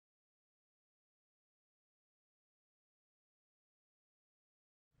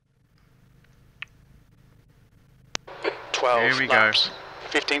12 Here we laps.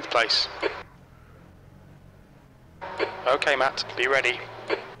 15th place. Okay, Matt, be ready.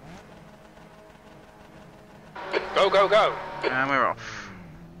 Go, go, go! And we're off.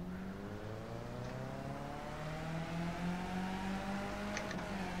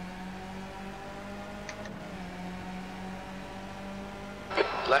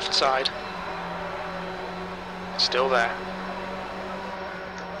 Left side. Still there.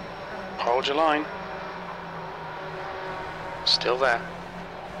 Hold your line. Still there.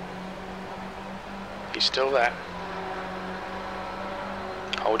 He's still there.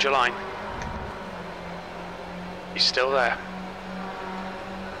 Hold your line. He's still there.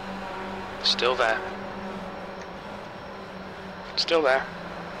 Still there. Still there.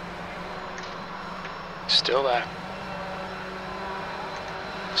 Still there.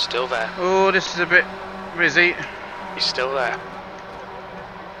 Still there. Oh, this is a bit busy. He's still there.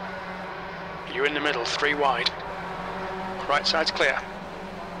 You're in the middle, 3 wide. Right side's clear.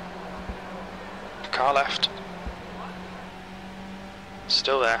 Car left.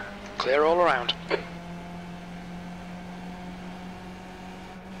 Still there. Clear all around.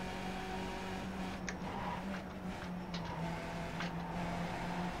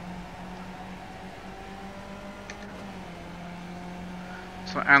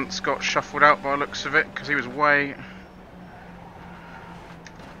 So Ant's got shuffled out by the looks of it because he was way.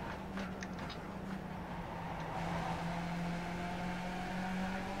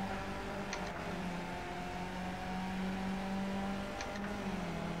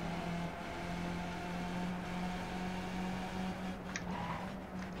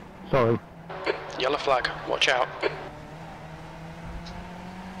 Sorry. Yellow flag, watch out.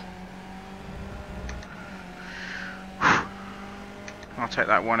 I'll take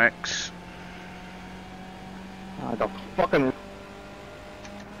that 1X. I got fucking.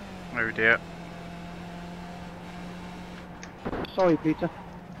 Oh dear. Sorry, Peter.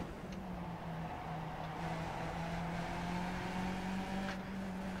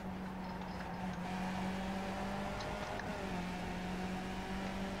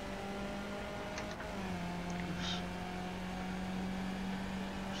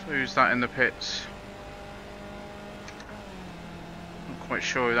 So who's that in the pits? Not quite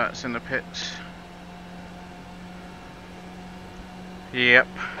sure who that's in the pits. Yep.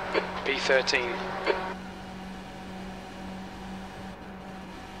 B13.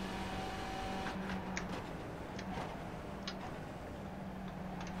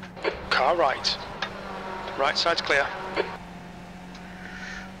 Car right. Right side's clear.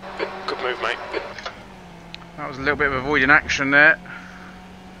 Good move, mate. That was a little bit of avoiding action there.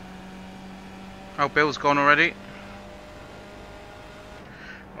 Oh, Bill's gone already.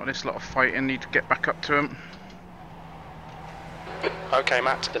 Got this lot of fighting, need to get back up to him. Okay,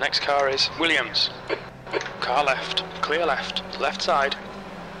 Matt, the next car is Williams. Car left, clear left, left side.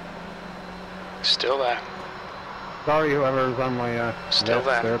 Still there. Sorry, whoever's on my Still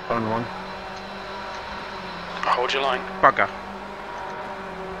left there. turn 1. Hold your line. Bugger.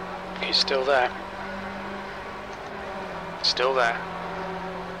 He's still there. Still there.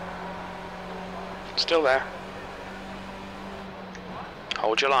 Still there.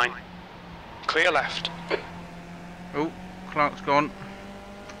 Hold your line. Clear left. Oh, Clark's gone.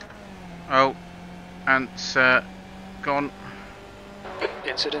 Oh, Ant's gone.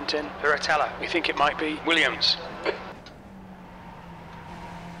 Incident in Veritella. We think it might be Williams.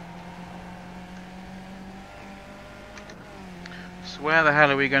 So where the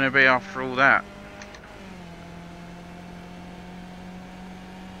hell are we going to be after all that?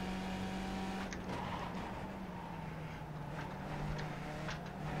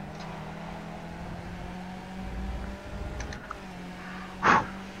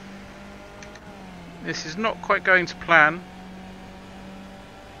 This is not quite going to plan.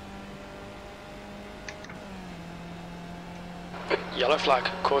 Yellow flag.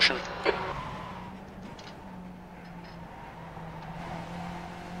 Caution.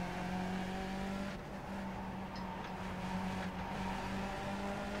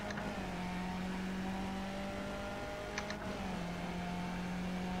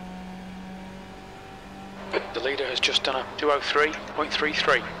 The leader has just done a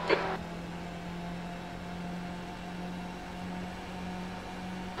 203.33.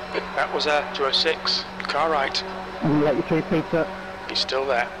 That was a 206. Car right. Let you through, Peter. He's still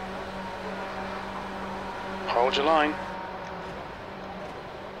there. Hold your line.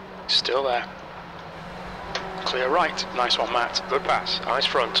 Still there. Clear right. Nice one, Matt. Good pass. Eyes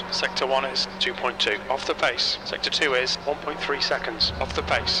front. Sector 1 is 2.2. Off the pace. Sector 2 is 1.3 seconds. Off the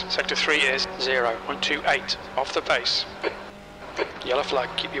pace. Sector 3 is 0.28. Off the pace. Yellow flag.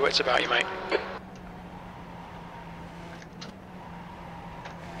 Keep your wits about you, mate.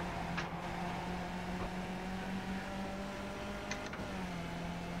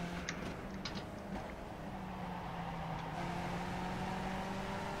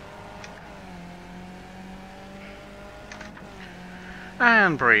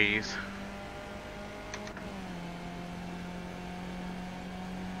 And breathe.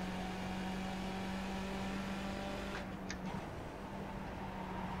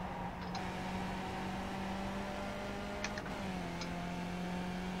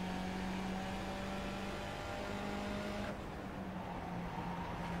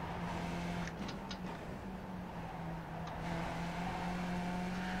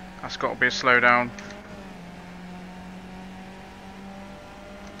 That's got to be a slowdown.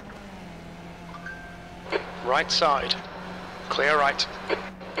 Right side. Clear right.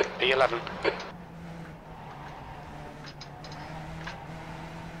 E11.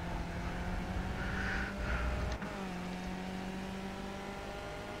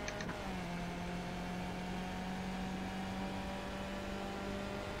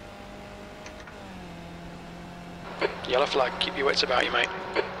 Yellow flag, keep your wits about you, mate.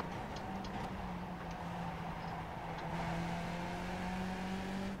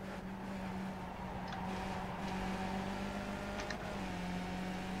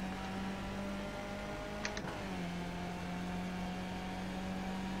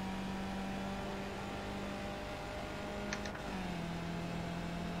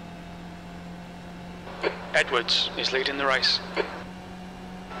 Edwards is leading the race.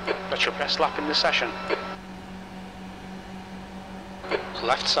 That's your best lap in the session.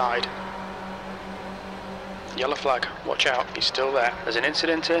 Left side. Yellow flag, watch out, he's still there. There's an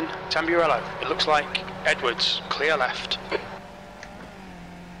incident in Tamburello. It looks like Edwards, clear left.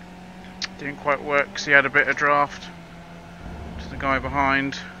 Didn't quite work because he had a bit of draft to the guy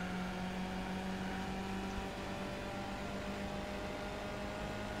behind.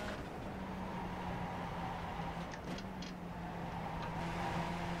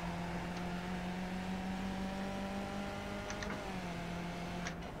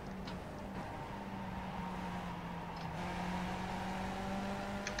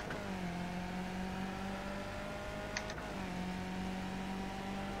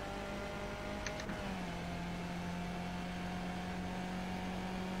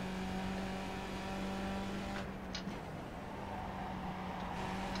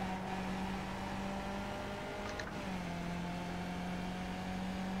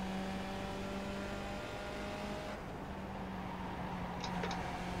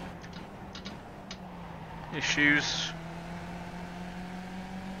 Issues.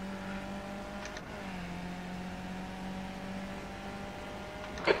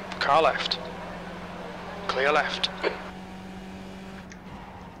 Car left. Clear left.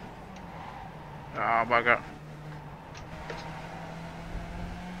 Ah, bugger.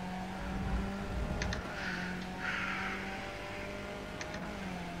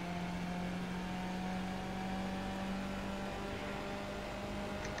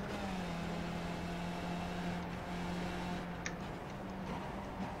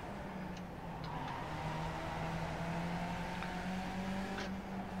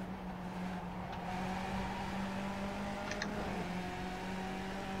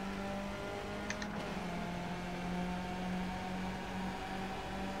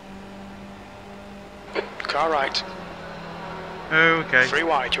 Car right. Okay. 3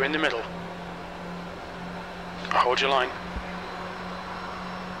 wide, you're in the middle. Hold your line.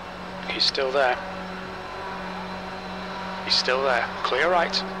 He's still there. He's still there. Clear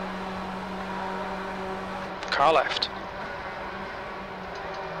right. Car left.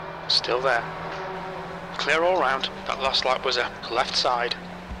 Still there. Clear all round. That last lap was a left side.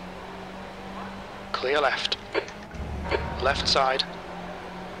 Clear left. Left side.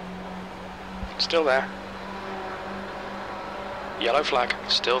 Still there. Yellow flag.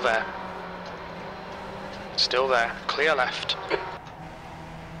 Still there. Still there. Clear left.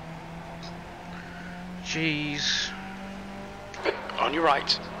 Jeez. On your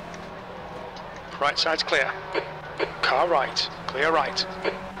right. Right side's clear. Car right. Clear right.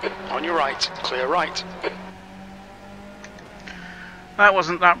 On your right. Clear right. That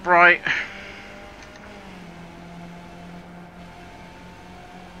wasn't that bright.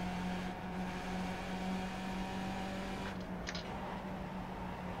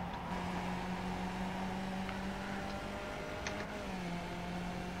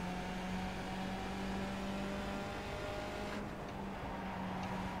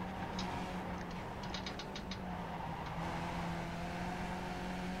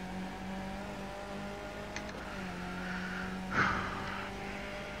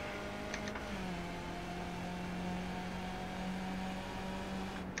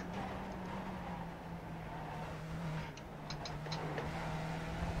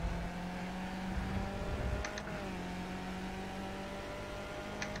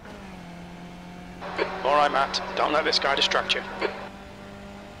 Alright, Matt. Don't let this guy distract you.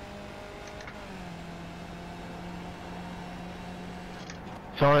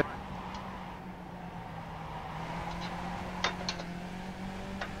 Sorry.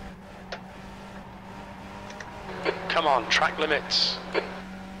 Come on, track limits.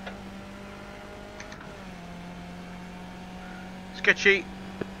 Sketchy.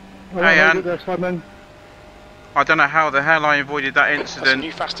 Well, Hey, I Ann. there, Simon. I don't know how the hell I avoided that That's the incident.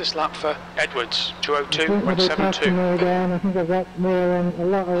 new fastest lap for Edwards, I think they'll be passing 202.72. me again. I think I've got rear end, a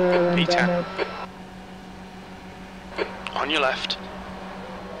lot of rear end P10. damage. On your left.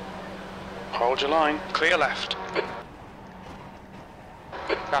 Hold your line, clear left.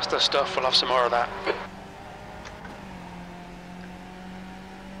 That's the stuff, we'll have some more of that.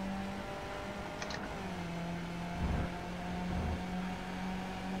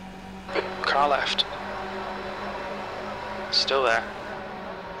 Car left. Still there.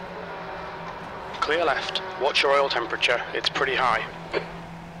 Clear left. Watch your oil temperature, it's pretty high.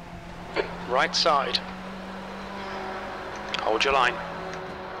 Right side. Hold your line.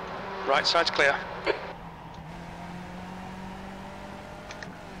 Right side's clear.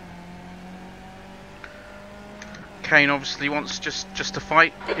 Kane obviously wants just to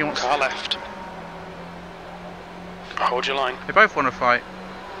fight. He wants. Car left. Hold your line. They both want to fight.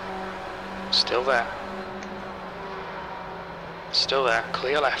 Still there. Still there.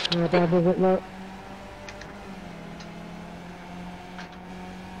 Clear left. Yeah, bad is it, look?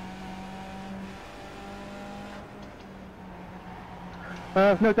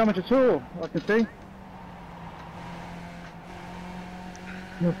 No damage at all, I can see.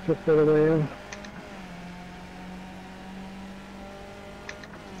 That's just the other way in.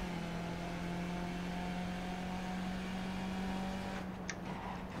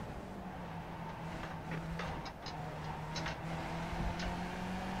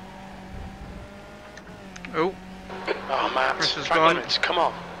 Oh, Oh man, Chris has track gone. limits, come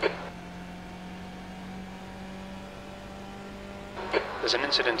on. There's an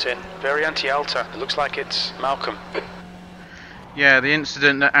incident in very anti-alta. It looks like it's Malcolm. yeah, the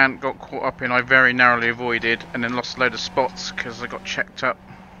incident that Ant got caught up in I very narrowly avoided and then lost a load of spots because I got checked up.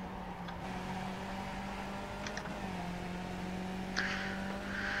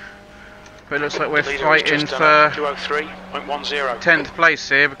 But it looks like we're The leader fighting has just done for a 203.10. 10th place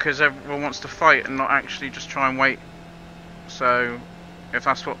here because everyone wants to fight and not actually just try and wait. So, if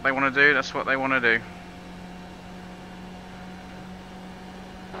that's what they want to do, that's what they want to do.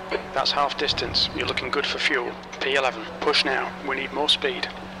 That's half distance. You're looking good for fuel. P11. Push now. We need more speed.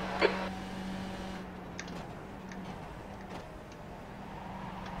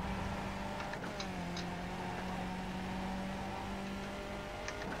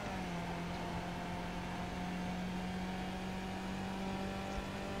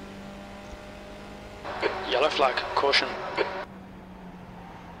 Yellow flag. Caution.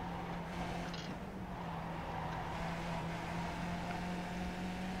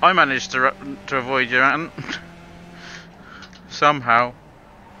 I managed to avoid your Ant. Somehow.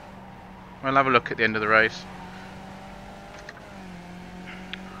 We'll have a look at the end of the race.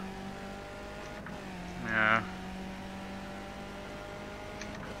 Yeah.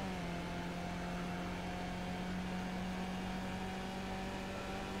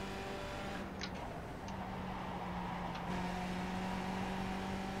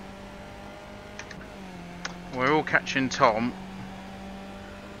 We're all catching Tom.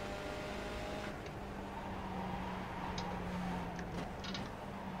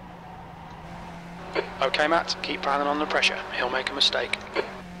 Okay, Matt, keep piling on the pressure. He'll make a mistake.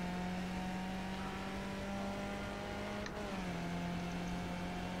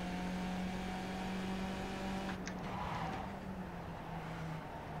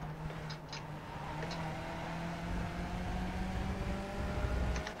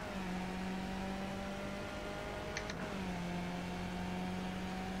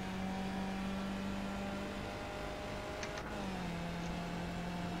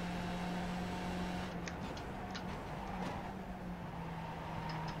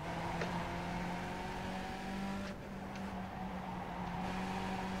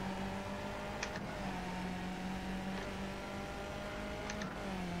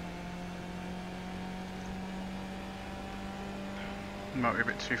 Might be a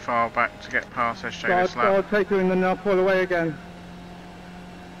bit too far back to get past SJ So this I'll lap. take her and then I'll pull away again.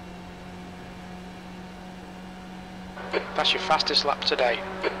 That's your fastest lap today.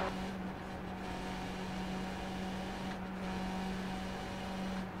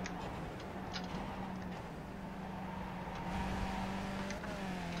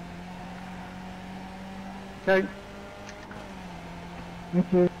 Okay.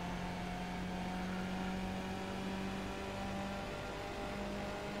 Thank you.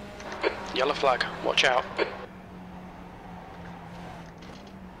 Yellow flag. Watch out.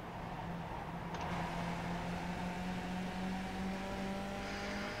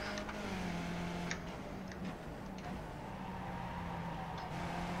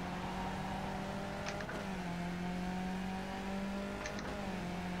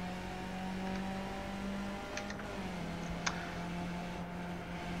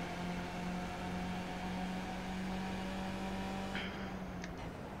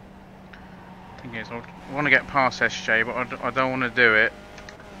 Thing is, I want to get past SJ, but I don't want to do it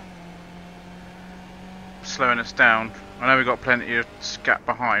slowing us down. I know we've got plenty of gap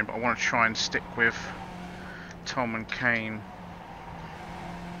behind, but I want to try and stick with Tom and Kane.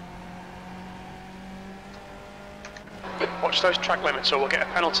 Watch those track limits or we'll get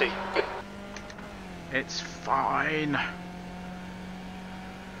a penalty. It's fine.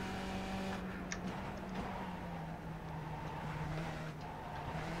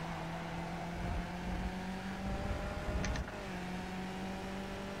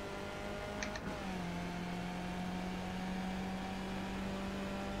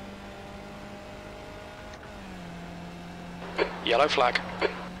 Yellow flag.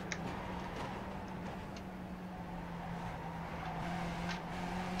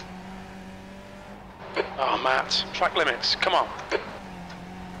 Oh, Matt, track limits, come on.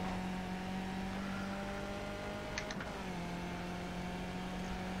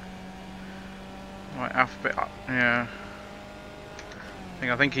 Right, alphabet, yeah.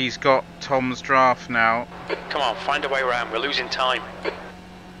 I think he's got Tom's draft now. Come on, find a way around, we're losing time.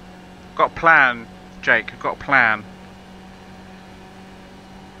 Got a plan, Jake, I've got a plan.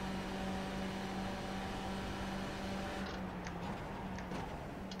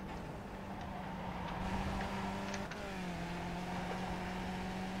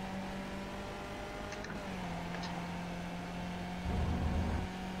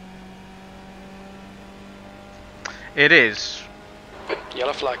 It is.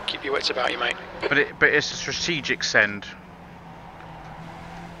 Yellow flag, keep your wits about you, mate. But it's a strategic send.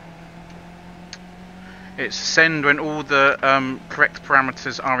 It's send when all the correct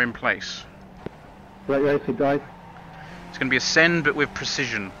parameters are in place. Right, racing guys. It's going to be a send, but with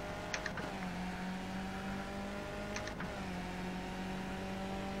precision.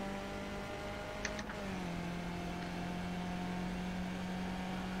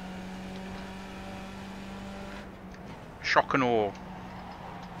 Shock and awe.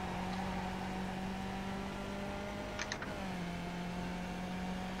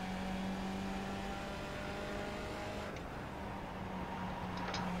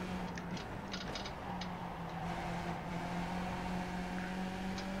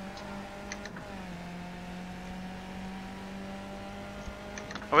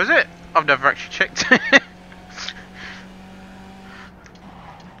 Oh, is it? I've never actually checked.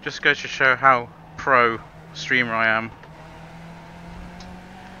 Just goes to show how pro streamer I am.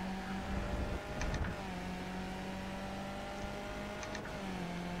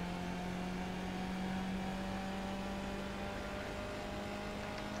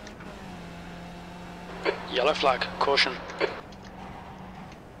 Yellow flag, caution.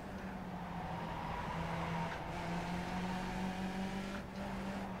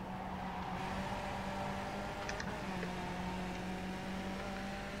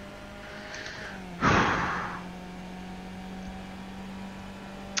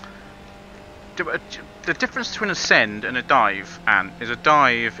 The difference between a send and a dive, Ant, is a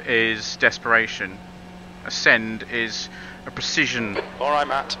dive is desperation. A send is a precision. Alright,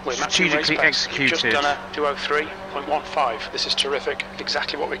 Matt, we're strategically executed. Just done a 203.15. This is terrific.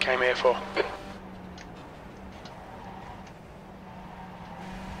 Exactly what we came here for.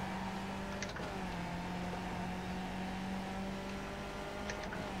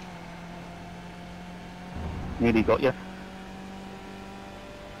 Nearly got you.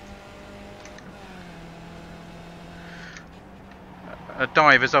 A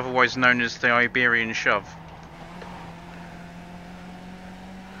dive is otherwise known as the Iberian shove.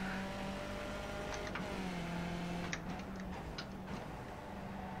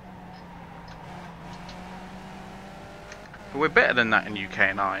 But we're better than that in UK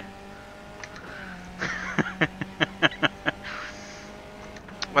and I.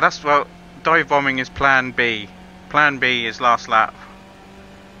 Well, dive bombing is plan B. Plan B is last lap.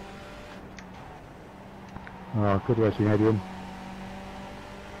 Oh, good racing, Adrian.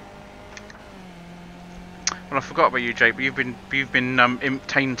 Well, I forgot about you, Jake, but you've been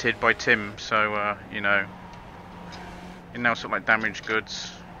tainted by Tim, so you know, you're now sort of like damaged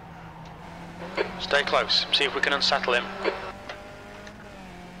goods. Stay close, see if we can unsettle him.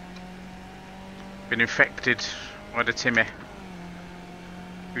 Been infected by the Timmy,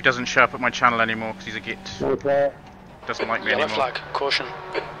 who doesn't show up at my channel anymore because he's a git. Okay. Doesn't like me Yellow anymore. flag, caution.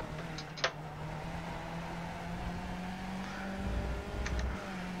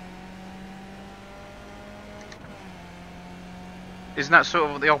 Isn't that sort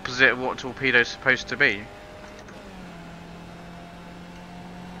of the opposite of what a torpedo's supposed to be?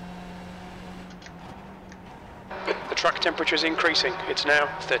 The track temperature is increasing. It's now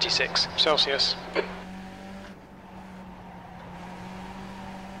 36 Celsius.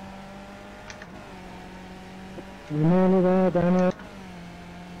 You're nearly there, Daniel.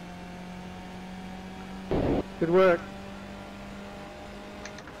 Good work.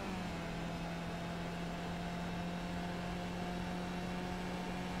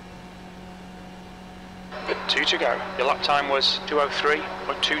 Two to go. Your lap time was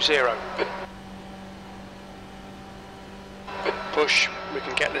 2:03.20. Push, we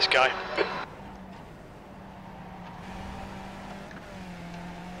can get this guy.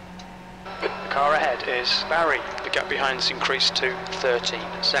 The car ahead is Barry. The gap behind has increased to 13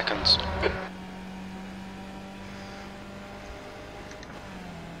 seconds.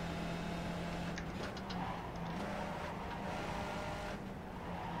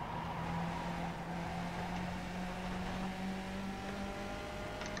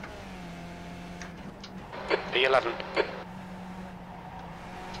 P11.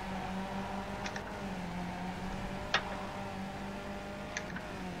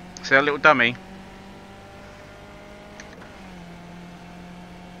 See that little dummy?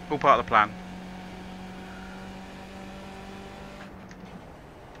 All part of the plan.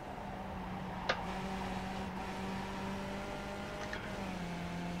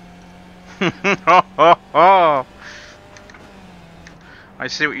 Ho ho ho! I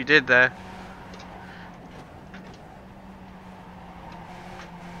see what you did there.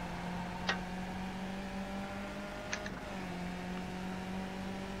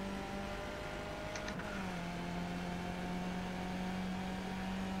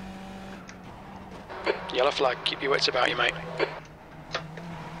 Yellow flag, keep your wits about you, mate.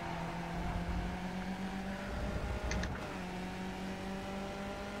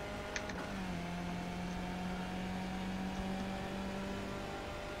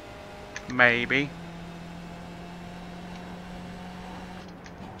 Maybe.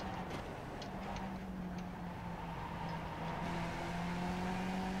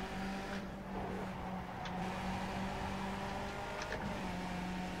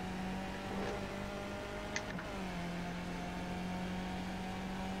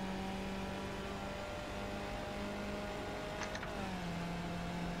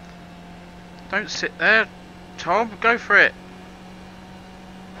 Don't sit there, Tom. Go for it.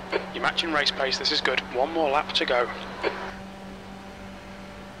 You're matching race pace, this is good. One more lap to go.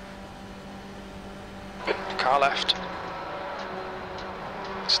 Car left.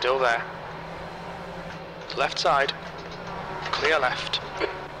 Still there. Left side. Clear left.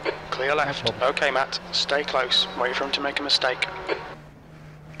 Clear left. Okay, Matt. Stay close. Wait for him to make a mistake.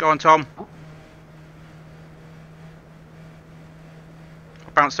 Go on, Tom.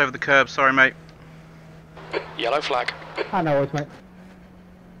 I bounced over the curb. Sorry, mate. Yellow flag. I know it, mate.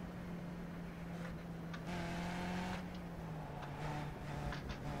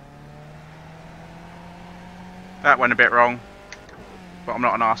 That went a bit wrong. But I'm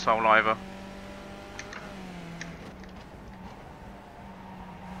not an arsehole either.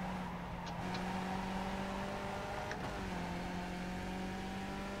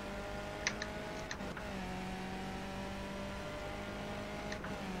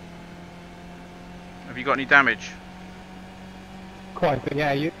 Have you got any damage? Quite, but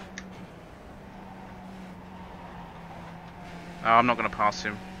yeah, you. Oh, I'm not going to pass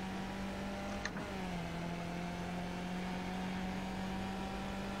him.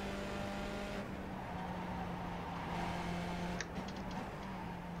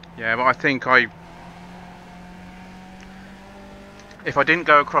 Yeah, but I think if I didn't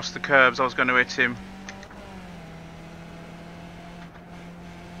go across the curbs, I was going to hit him.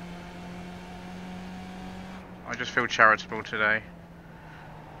 I just feel charitable today.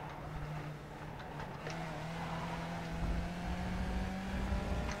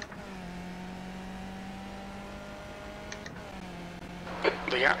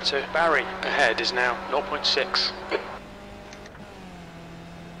 The gap to Barry ahead is now 0.6.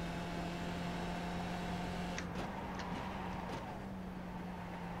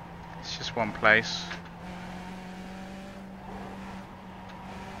 It's just one place.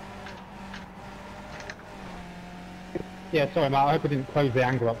 Yeah, sorry, mate. I hope I didn't close the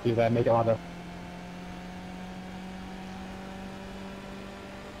angle up to you there, make it harder.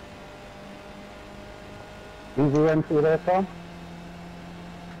 Easy entry there, Tom.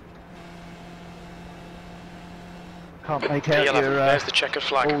 Can't make out P11, your there's the checkered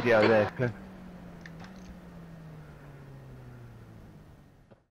flag. audio there.